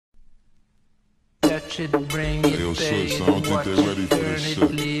touch it, bring it, pay it, watch it, turn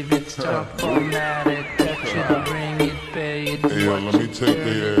it, leave it, stop, format it, touch it, bring it, pay it, hey, yo, let me take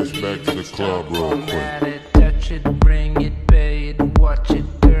their ass back to the club real quick. Touch it, bring it, pay it, watch it,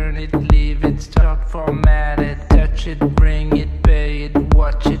 turn it, leave it, stop, format it, touch it, bring it, pay it,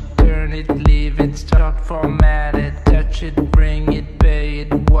 watch it, turn it, leave it, stop, format it, touch it, bring it, pay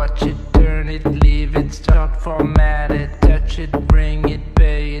it, watch it, turn it, leave it, stop, format it, touch it, bring it,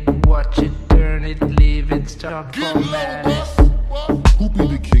 pay it, watch it, turn it, leave it, stop, format it. Who be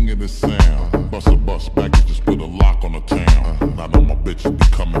the king of the sound? Bust a bus back and just put a lock on the town. I know my bitches be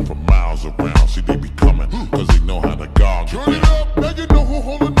coming from miles around. See, they be coming cause they know how to gog it down. Turn it up, now you know who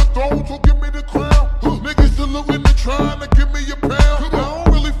holding the throne, so give me the crown. Niggas saluting and trying to give me a pound. I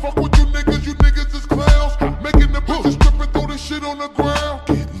don't really fuck with you niggas is clowns. Making the bitches strip and throw this shit on the ground.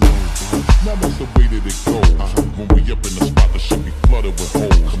 Get low, bro. Now that's the way that it goes. When we up in the spot, the shit be flooded with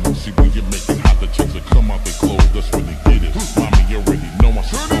holes. Come on, see when you make it hot, the chicks will come out their clothes. That's when they get it. Mommy already know I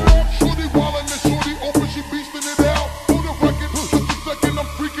turn it up, shorty wildin' and shorty open, she beastin' it out. Hold the record, just a second, I'm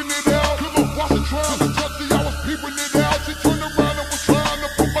freaking it out. Come on, watch it trying to touch it, I was peeping it out. She turned around and was trying to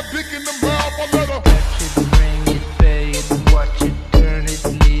put my dick in the mouth. I let her touch it, bring it, pay it, watch it, turn it,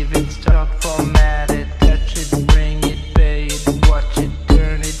 leave it, stop, format it. Touch it, bring it, pay it, watch it,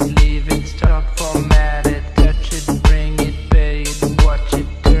 turn it, leave it, stop, format it. Touch it, bring it, pay it, watch it,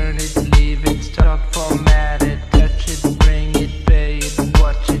 turn it, leave it, stop, format it. Touch it, bring it, pay it,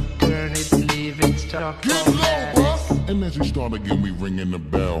 watch it, turn it, leave it, stop, format it. and as you start again, we ringing the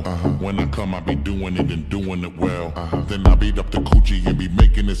bell. When I come, I be doing it and doing it well. Then I beat up the coochie and be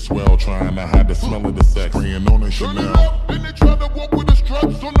making it swell, trying to hide the smell of the sex, spraying on it turn it Chanel. up, and they try to walk with the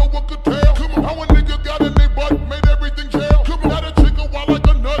struts, so no one could tell. Come on, how a nigga got in their butt, made everything jail. Come on, got a chick a wild like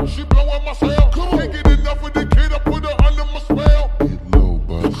a nut, she blowing my cell. Come on, can't get enough of the kid, I put her under my spell. Get low,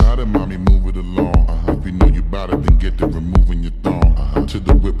 bud. Now then, mommy, move it along. If you know you bout it, then get to removing your thong. To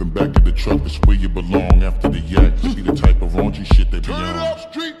the whip and back of the truck, that's where you belong. After the yak, you see the type of raunchy shit they be Turn it on.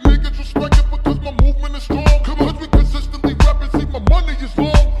 up, street niggas respect it because my movement is strong. Come on, cause we consistently rapping, see my money is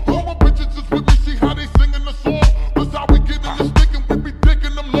long. All my bitches is with me, see how they singing the song. That's how we get in the stick and we be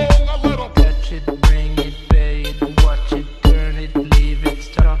dicking them long. I let them touch it, bring it, pay it, watch it, turn it, leave it,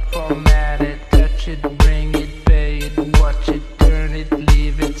 stop, format it. Touch it, bring it, pay it, watch it, turn it,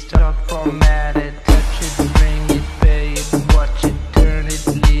 leave it, stop, format it. Touch it, bring it, pay it, watch it, turn it,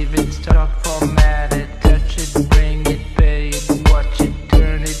 leave it, stop, format it. Touch it, bring it, pay it, watch it,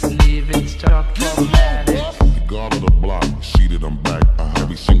 turn it, leave it, stop, format it. The guard of the block, see that I'm back.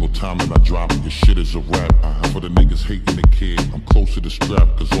 Every single time that I drop it, your shit is a rap. For the niggas hating the kid, I'm close to the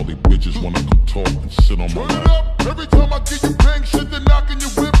strap, cause all these bitches wanna come talk and sit on my turn it lap. up, every time I get you bang shit, they knocking your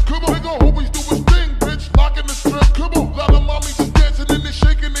whip. Come on, nigga always do his thing, bitch, locking the strip. Come on, lot of mommies is dancing and they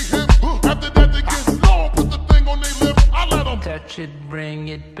shaking their hips. After that they get low, put the thing on their lip. I let them Touch it, bring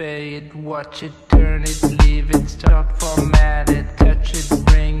it, pay it, watch it, turn it, leave it, stop, format it. Touch it,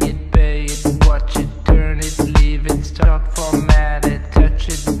 bring it, pay it, watch it, turn it, leave it, stop, format it. Touch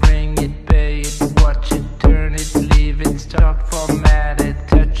it, bring it, pay it, watch it, turn it, leave it, stop, format it.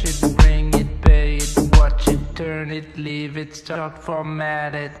 Touch it, bring it, pay it, watch it, turn it, leave it, stop,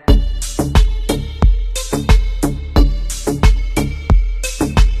 format it.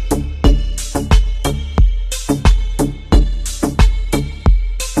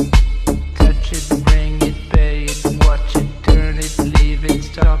 Touch it, bring it, pay it, watch it, turn it, leave it,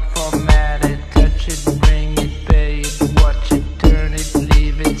 stop, format it. Touch it, bring it, pay it, watch it, turn it,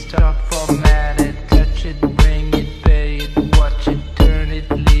 leave it, stop, format it. Touch it, bring it, pay it, watch it, turn it,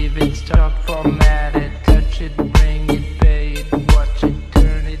 leave it, stop, format it. Touch it, bring it, pay it, watch it,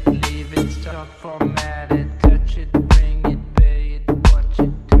 turn it, leave it, stop, format it. Touch it, bring it, pay it, watch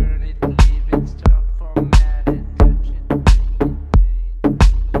it, turn it, leave it, stop, format it.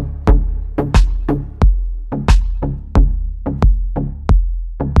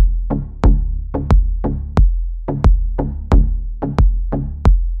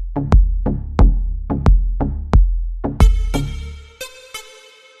 Touch it, bring it, pay it.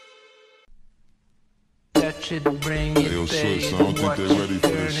 Touch it, bring it, Hey, yo, pay sis, it, I don't think watch they it, ready for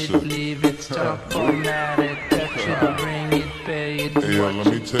turn this it, shit. leave it, stop, format it. Touch it, bring it, pay it, Hey, yo, watch let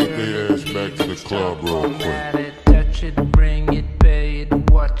me it, take turn their it, ass back leave to the it, club stop, real format quick. it. Touch it, bring it, pay it,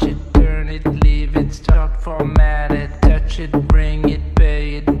 watch it, turn it, leave it, stop, format it. Touch it, bring it,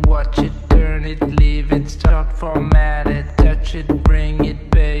 pay it, watch it, turn it, leave it, stop, format it. Touch it, bring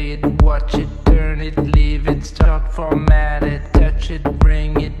it, pay it, watch it, turn it, leave it, stop, format it. Touch it,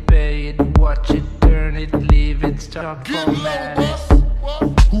 bring it, pay it, watch it, turn it, leave it, stop, get format low, it.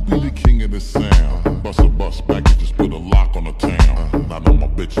 bus. Who be the king of the sound? Bust a bus back and just put a lock on the town. I know my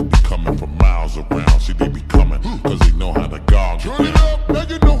bitches bitches be coming from miles around. See, they be coming, cause they know how to guard. Turn it up, now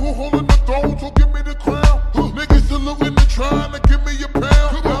you know who holding the throne, so give me the crown. Niggas saluting and trying to give me a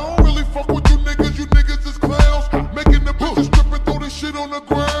pound. I don't really fuck with you niggas is clowns. Making the bitches strip and throw this shit on the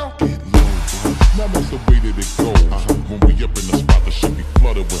ground. Get low, bro. Now that's the way that it goes. When we up in the spot, the shit be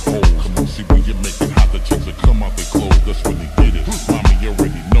flooded with holes. Come on, see when you make it hot, the chicks will come out their clothes. That's when they get it. Mommy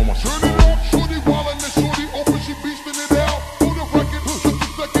already know I Turn it up, shorty wildin' and shorty open, she beastin' it out. For the record, just a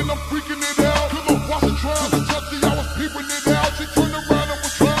second, I'm freaking it out. Come on, watch it trying to touch it, I was peeping it out. She turned around and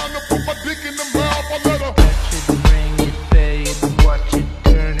was trying to put my dick in the mouth. I let her Touch it, bring it, pay it, watch it,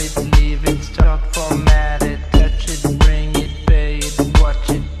 turn it, leave it, stop, format it. Touch it, bring it, pay it, watch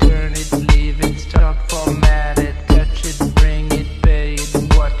it, turn it, leave it, stop, format it. Touch it, bring it, pay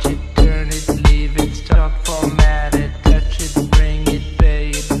it, watch it, turn it, leave it, stop, format it. Touch it, bring it, pay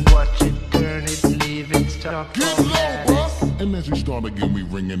it, watch it, turn it, leave it, stop, get format low, it. bruh. And as we start again, we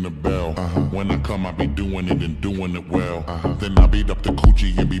ringing the bell. When I come, I be doing it and doing it well. Then I beat up the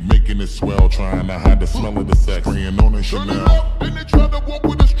coochie and be making it swell. Trying to hide the smell of the sex. Spraying on the Turn it Chanel. up, then they try to walk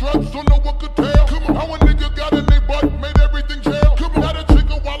with the struts, so no one could tell. Come on, how a nigga got in their butt, made everything jail. Come on, got a chick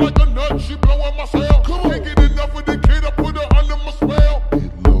a wild like a nut, she blowing my cell. Come on, can't get enough of the kid, I put her under my spell.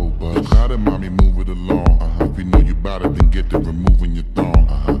 Get low, buzz. Now that mommy move it along. If you know you bout it, then get to removing your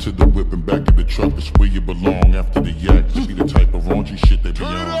thong. To the whip and back of the truck, that's where you belong. After the yak, to be the type of raunchy shit they be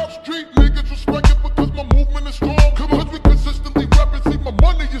Turn it on. up, street niggas respect it because my movement is strong. Come on, cause we consistently rapping, see my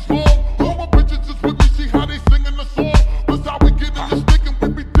money is long. All my bitches is with me, see how they singing the song. That's how we get in this stick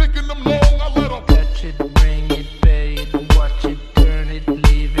and we be taking them long. I let them Touch it, bring it, pay it, watch it, turn it,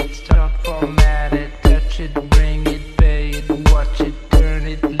 leave it, stop, format it. Touch it, bring it, pay it, watch it, turn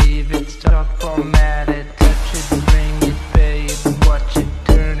it, leave it, stop, format it. Touch it, bring it, pay it, watch it,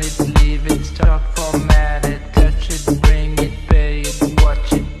 turn it, leave it, stop, format it. Touch it, bring it, pay it,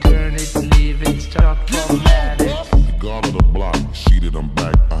 watch it, turn it, leave it, stop, format it. The guard of the block, see that I'm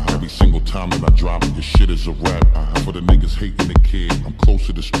back. Every single time that I drop it, your shit is a rap. For the niggas hating the kid, I'm close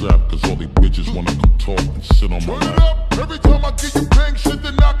to the strap. Cause all they bitches wanna come talk and sit on my turn it lap. up. Every time I get you bang shit,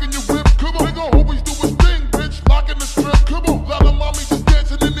 they knocking your whip. Come on, nigga always do his thing, bitch, locking the strip. Come on, lot of mommies just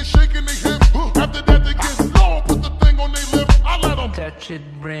dancing and they shaking their hip. After that they get low, put the thing on their lip. I let them Touch it,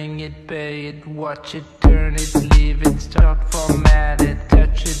 bring it, pay it, watch it, turn it, leave it, stop, format it.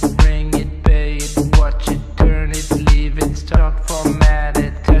 Touch it, bring it, pay it, watch it, turn it, leave it, stop, format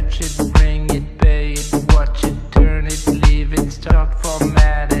it. Touch it, bring it, pay it, watch it, turn it, leave it, stop,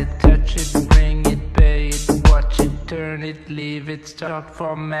 format it. Touch it, bring it, pay it, watch it, turn it, leave it, stop,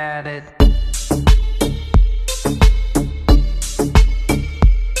 format it.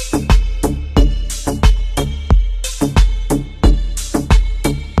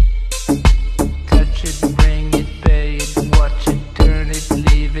 Touch it, bring it, pay it, watch it, turn it,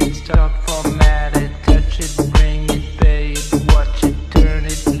 leave it, stop, format it. Touch it, bring it, pay it, watch it, turn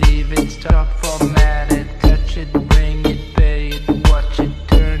it, leave it, stop, format it. Touch it, bring it, pay it, watch it,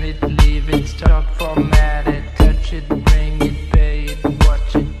 turn it, leave it, stop, format it. Touch it, bring it, pay it,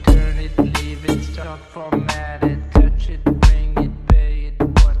 watch it, turn it, leave it, stop, format it. Touch it, bring it, pay it,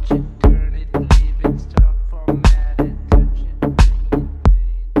 watch it, turn it, leave it, stop, format it.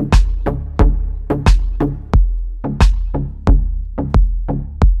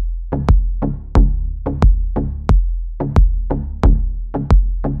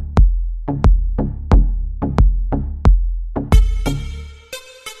 Touch it, bring it, pay it.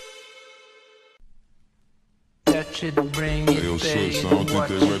 Touch it, bring it, Hey, yo, pay sis, I it, don't think watch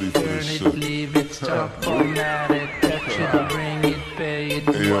they it, ready for turn this it, shit. leave it, stop, format it. Touch it, bring it, pay it,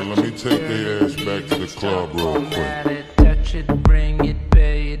 Hey, yo, watch let me it, take turn their it, ass back leave to the it, club stop, real format quick. it. Touch it, bring it,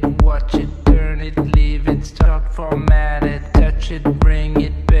 pay it, watch it, turn it, leave it, stop, format it. Touch it, bring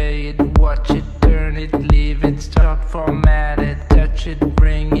it, pay it, watch it, turn it, leave it, stop, format it. Touch it,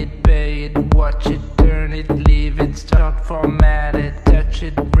 bring it, pay it, watch it, turn it, leave it, stop, format it. Touch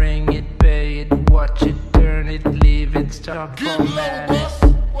it, bring it, pay it, watch it, turn it, leave it, stop, get low, format it. bus.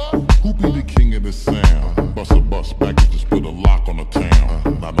 Who be the king of the sound? Bust a bus back and just put a lock on the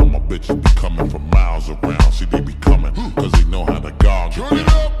town. Now know my bitches be coming from miles around. See, they be coming, cause they know how to guard. Turn it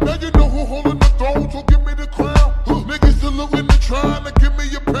up, now you know who holding the throne, so give me the crown. Niggas saluting and trying to give me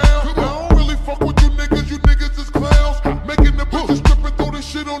a pound. I don't really fuck with you niggas is clowns. Making the bitches strip and throw this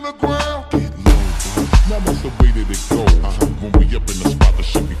shit on the ground. Get low, bro. Now that's the way that it goes. When we up in the spot, the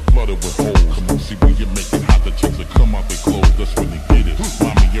shit be flooded with holes. Come on, see when you make it hot, the chicks will come out their clothes. That's when they get it.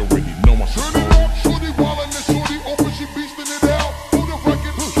 Mommy already know I Turn it up, shorty wildin' and shorty open, she beastin' it out. For the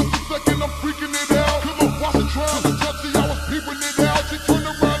record, just a second, I'm freaking it out. Come on, watch it trying to touch it, I was peeping it out. She turned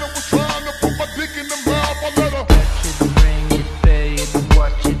around and was trying to put my dick in the mouth. I let her Touch it, bring it, pay it,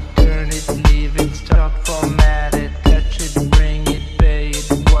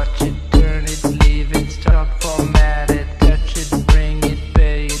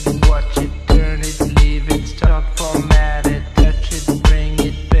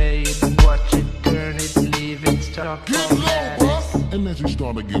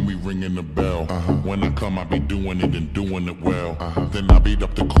 again, we ringing the bell. When I come, I be doing it and doing it well. Then I beat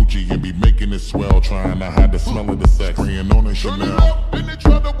up the coochie and be making it swell, trying to hide the smell of the sex, spraying on a Chanel. Turn it up, then they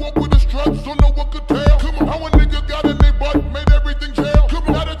try to walk with the struts, so no one could tell. How a nigga got in their butt, made everything jail.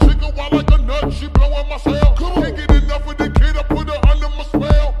 Got a chick a wild like a nut, she blowing my cell. Can't get enough of the kid, I put her under my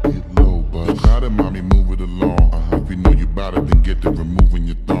spell. Get low, buzz. Now then, mommy, move it along. If you know you bout it, then get to removing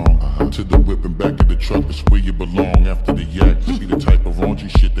your thong. To the whip and back of the truck, it's where you belong. After the yak, to be the type of raunchy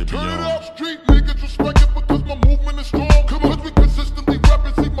shit they be Turn it on. up, street niggas respect it because my movement is strong. Cause we consistently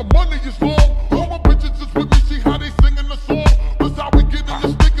rapping, see my money is long. All my bitches is with me, see how they singing the song. That's how we get in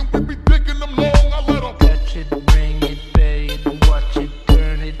the stick and we be dicking them long. I let them Touch it, bring it, pay it, watch it,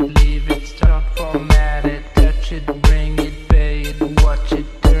 turn it, leave it, start, format it. Touch it, bring it, pay it, watch it,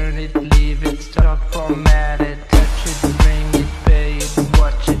 turn it, leave it, start, format it. Touch it, bring it, pay it,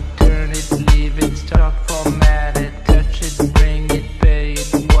 watch it, turn it, leave it, start, format it. Touch it, bring it, pay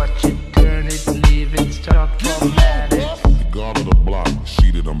it, watch it, turn it, leave it, start, format it. The guard of the block,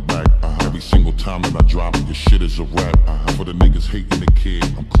 see that I'm back. Every single time that I drop it, your shit is a rap. For the niggas hating the kid,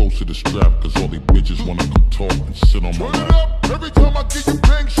 I'm close to the strap. Cause all these bitches wanna come talk and sit on my turn it lap. up. Every time I get you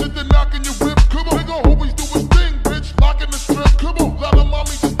bang shit, they knocking your whip. Come on, nigga always do his thing, bitch. Locking the strip. Come on, lot of mommy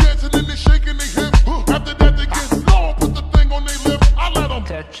just dancing and they shaking their hips. After that they get low, put the thing on their lips. I let them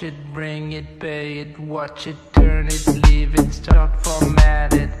Touch it, bring it, pay it, watch it, turn it, leave it, start,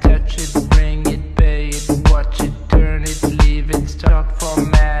 format it. Touch it, bring it, pay it, watch it, turn it, leave it, start,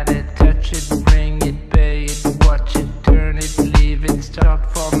 format it. Touch it, bring it, pay it, watch it, turn it, leave it,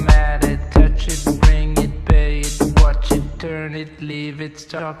 start, format it. Touch it, bring it, pay it, watch it, turn it, leave it,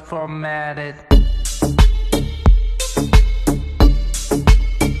 start, format it. Touch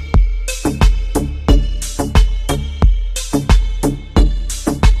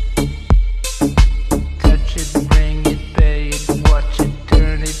it, bring it, pay it, watch it,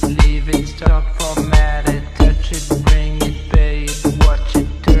 turn it, leave it, start, format it. Touch it, bring it, pay it, watch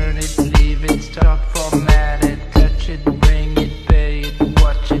it, turn it, leave it, start, format it. Touch it, bring it, pay it,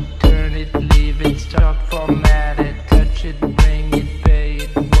 watch it, turn it, leave it, start, format it. Touch it, bring it, pay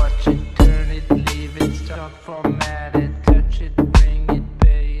it, watch it, turn it, leave it, start, format it. Touch it, bring it,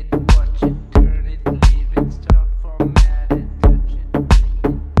 pay it, watch it, turn it, leave it, start, format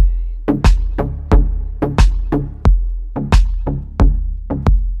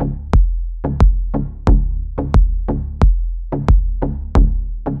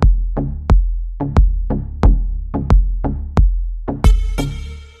Touch it, bring it,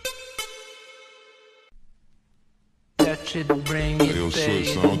 pay it. Touch it, bring it, Yo, pay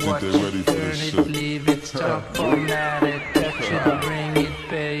Switch, I it, don't think watch they ready it, for turn this it, shit. leave it, start, format it. Touch it, bring it,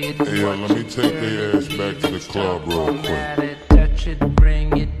 pay it, Hey, yo, watch let me it, take turn their it, ass back leave to the it, club start, real format quick. it. Touch it,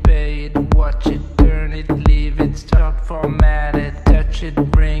 bring it, pay it, watch it, turn it, leave it, start, format it. Touch it,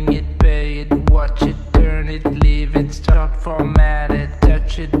 bring it, pay it, watch it, turn it, leave it, start, format it.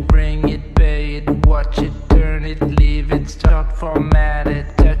 Touch it, bring it, pay it, watch it, turn it, leave it, start, format it.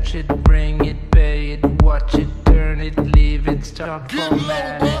 Touch it, bring it, pay it, watch it, turn it, leave it, start, get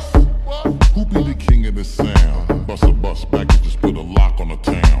format low, it. bus. Who be the king of the sound? Bust a bus back and just put a lock on the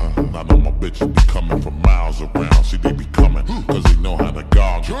town. Now know my bitches be coming from miles around. See, they be coming, cause they know how to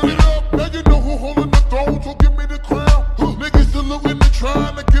gouge you Turn it down. up, now you know who holding the throne, so give me the crown. Niggas saluting and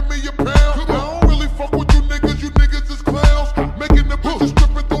trying to give me a pound. I don't really fuck with you niggas is clowns. Making the bitches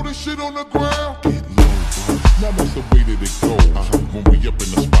strip and throw this shit on the ground. Get low, bro. Now that's the way that it goes. When we up in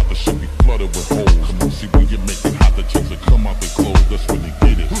the spot, the shit be flooded with holes. See, when you make it hot, the chicks that come out their clothes. That's when they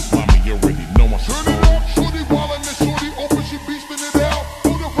get it. Mommy, you already know I Turn suppose. it up, shorty wildin' and shorty open, she beastin' it out.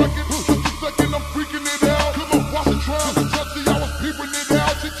 For the record, just a second, I'm freaking it out. Come on, watch it trying to touch it, I was peeping it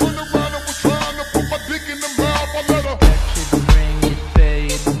out. She turned around and was trying to put my dick in the mouth. I let her Touch it, bring it, pay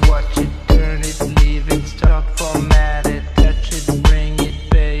it, watch it, turn it, leave it, start, format it. Touch it, bring it,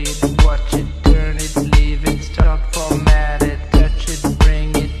 pay it, watch it, turn it, leave it, start, format it. Touch it,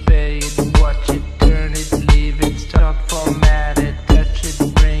 bring it, pay it, watch it, turn it, leave it, start, format it. Touch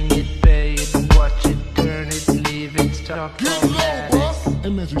it, bring it, pay it, watch it, turn it, leave it, start, get format low, it. bus.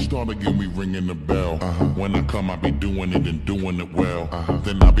 And as we start again, we ringing the bell. When I come, I be doing it and doing it well.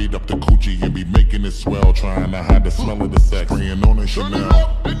 Then I beat up the coochie and be making it swell, trying to hide the smell of the sex, spraying on a Turn it Chanel.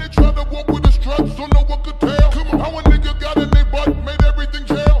 up, then they try to walk with the struts, so no one could tell. How a nigga got in their butt, made everything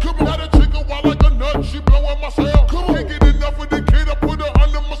jail. Got a chick a wild like a nut, she blowing my cell. Can't get enough of the kid, I put her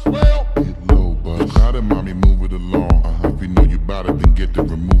under my spell. Get low, buzz. Now then, mommy, move it along. If you know you bout it, then get to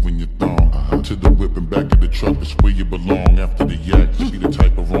removing your thong. To the whip and back of the truck, it's where you belong. After the yak, to be the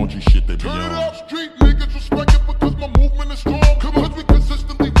type of raunchy shit they be Turn it on. up, street niggas respect it because my movement is strong. Cause we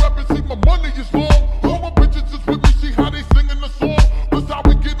consistently rapping, see my money is long. All my bitches is with me, see how they singing the song. That's how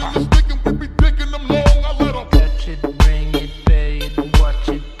we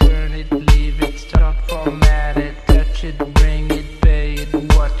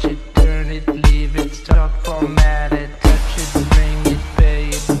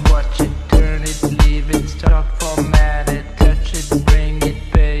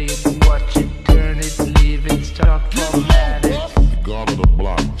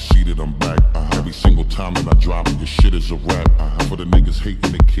time that I drop it, your shit is a rap. For the niggas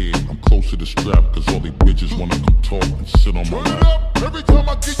hating the kid, I'm close to the strap, cause all these bitches wanna come talk and sit on my Turn it lap. up. Every time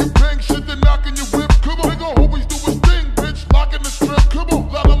I get you bang shit, they knocking your whip. Come on, they gon' always do his thing, bitch. Locking the strip. Come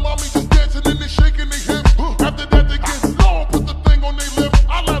on, lot of mommies just dancing and they shaking their hips. After that they get low, put the thing on their lips.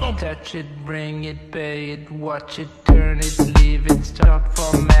 I let them Touch it, bring it, pay it, watch it, turn it, leave it, start,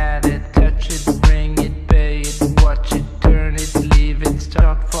 format it. Touch it, bring it, pay it, watch it, turn it, leave it,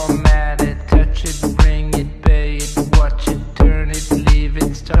 start, format it. Touch it, bring it, pay it, watch it, turn it, leave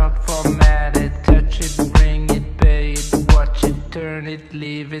it, start, format it. Touch it, bring it, pay it, watch it, turn it,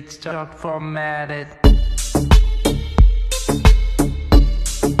 leave it, start, format it.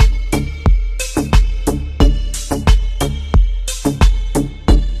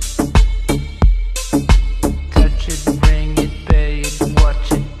 Touch it, bring it, pay it,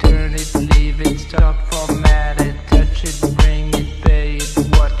 watch it, turn it, leave it, start, format it. Touch it, bring it, pay it,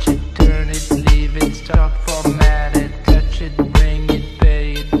 watch it, turn it, leave it, start, format it. Touch it, bring it,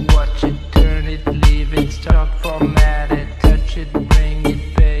 pay it, watch it, turn it, leave it, start, format it. Touch it, bring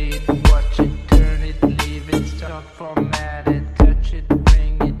it, pay it, watch it, turn it, leave it, start, format it. Touch it,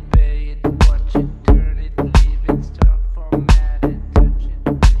 bring it, pay it, watch it, turn it, leave it, start, format it. Touch it, bring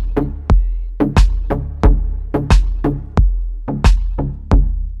it, pay it.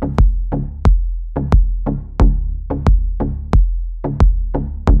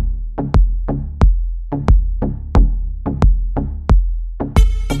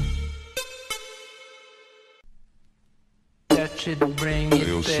 Touch it, bring it,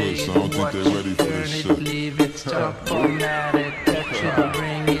 Yo, pay Swiss, it, I don't think watch they it, ready for turn this it, shit. leave it, start, format it. Touch it,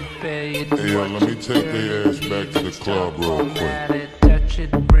 bring it, pay it, Hey, yo, watch let me it, take turn their it, ass back leave to the it, start, club real quick. format it. Touch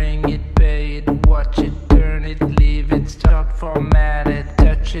it, bring it, pay it, watch it, turn it, leave it, start, format it.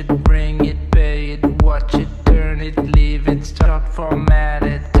 Touch it, bring it, pay it, watch it, turn it, leave it, start, format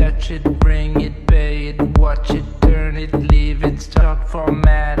it. Touch it, bring it, pay it, watch it, turn it, leave it, start,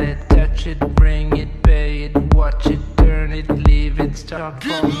 format it. Touch it, bring it, pay it, watch it, turn it, leave it, start,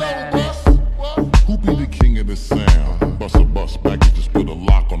 get low, format it. bus. Who be the king of the sound? Bust a bus back and just put a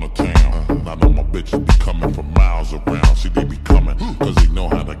lock on the town. I know my bitches be coming from miles around. See, they be coming, cause they know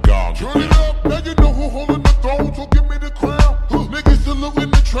how to guard you. Turn it up. Now you know who holding the throne, so give me the crown. Niggas saluting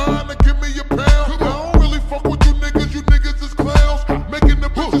and trying to give me a pound. I don't really fuck with you niggas is clowns. Making the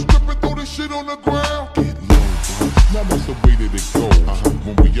bitches strip and throw this shit on the ground. Get low, bro. Now that's the way that it goes.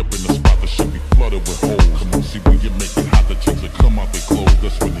 When we up in the spot, the shit be flooded with holes. Come on, see when you make it hot, the chicks will come out their clothes.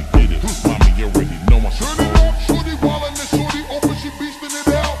 That's when they get it. Mommy, you already know I Turn suppose. it up. Shorty wildin' and shorty open, she beastin' it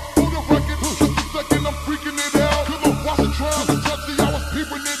out. For the record, just a second, I'm freaking it out. Come on, watch it trying to touch it, I was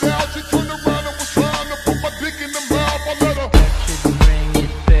peeping it out. She turned around and was trying to put my dick in the mouth. I let her Touch it, bring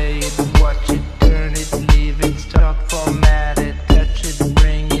it, pay it, watch it, turn it, leave it, start, format it. Touch it,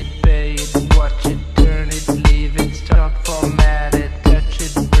 bring it, pay it, watch it, turn it, leave it, start, format it. Touch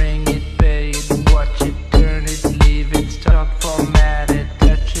it, bring it, pay it, watch it, turn it, leave it, start, format it.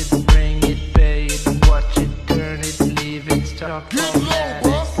 Touch it, bring it, pay it, watch it, turn it, leave it, start, get format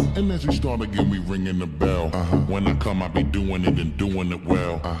low, it. bus. And as we start again, we ringing the bell. When I come, I be doing it and doing it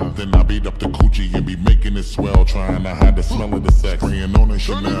well. Then I beat up the coochie and be making it swell. Trying to hide the smell of the sex. Spraying on a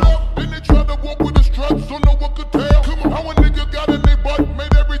Turn it Chanel. up. Then they try to walk with the struts, so no one could tell. Come on, how a nigga got in their butt,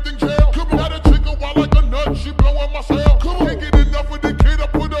 made everything jail. Come on, got a chick a wild like a nut, she blowing my cell. Come on, can't get enough of the kid, I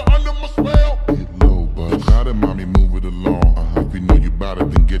put her under my spell. Get low, bud. Now that mommy move it along. If you know you bout it,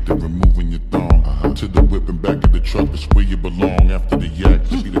 then get to removing your thong. To the whip and back of the truck is where you belong. After the yak,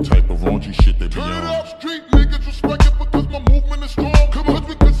 to be the type of raunchy shit they be Turn it on. up, street niggas respect it because my movement is strong. Come on, 'cause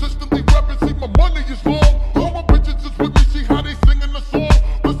we consistently rapping, see my money is long. All my bitches is with me, see how they singing the song.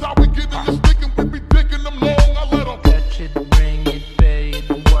 That's how we get in the stick and we be dicking them long. I let 'em Touch it, bring it, pay it,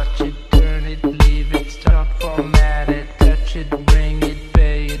 watch it, turn it, leave it, start, format it. Touch it, bring it,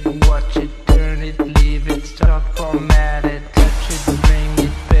 pay it, watch it, turn it, leave it, start, format it. Touch it, bring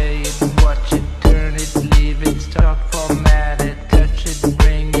it, pay it, watch it, turn it, leave it, start, format it. Touch it,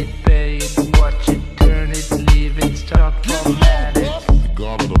 bring it, pay it, watch it, turn it, leave it, start, get format low, it. bus. The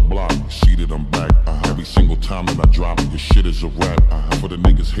guard of the block, see that I'm back. Every single time that I drop it, your shit is a rap. For the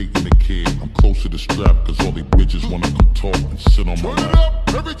niggas hating the kid, I'm close to the strap. Cause all these bitches wanna come talk and sit on my Turn it lap.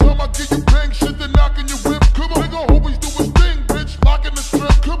 up. Every time I get you bang shit, they knocking your whip. Come on, they gon' always do his thing, bitch. Locking the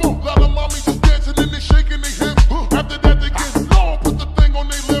strip. Come on, lot of mommies just dancing and they shaking their hips. After that they get low, put the thing on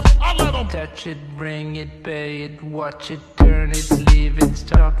their lips. I let them Touch it, bring it, pay it, watch it, turn it, leave it,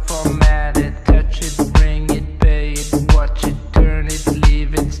 start, format it. Touch it, bring it, pay it, watch it, turn it,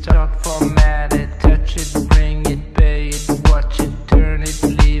 leave it, start, format it. Touch it, bring it, pay it, watch it, turn it,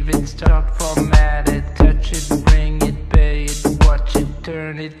 leave it, start, format it. Touch it, bring it, pay it, watch it,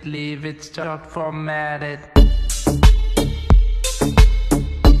 turn it, leave it, start, format it.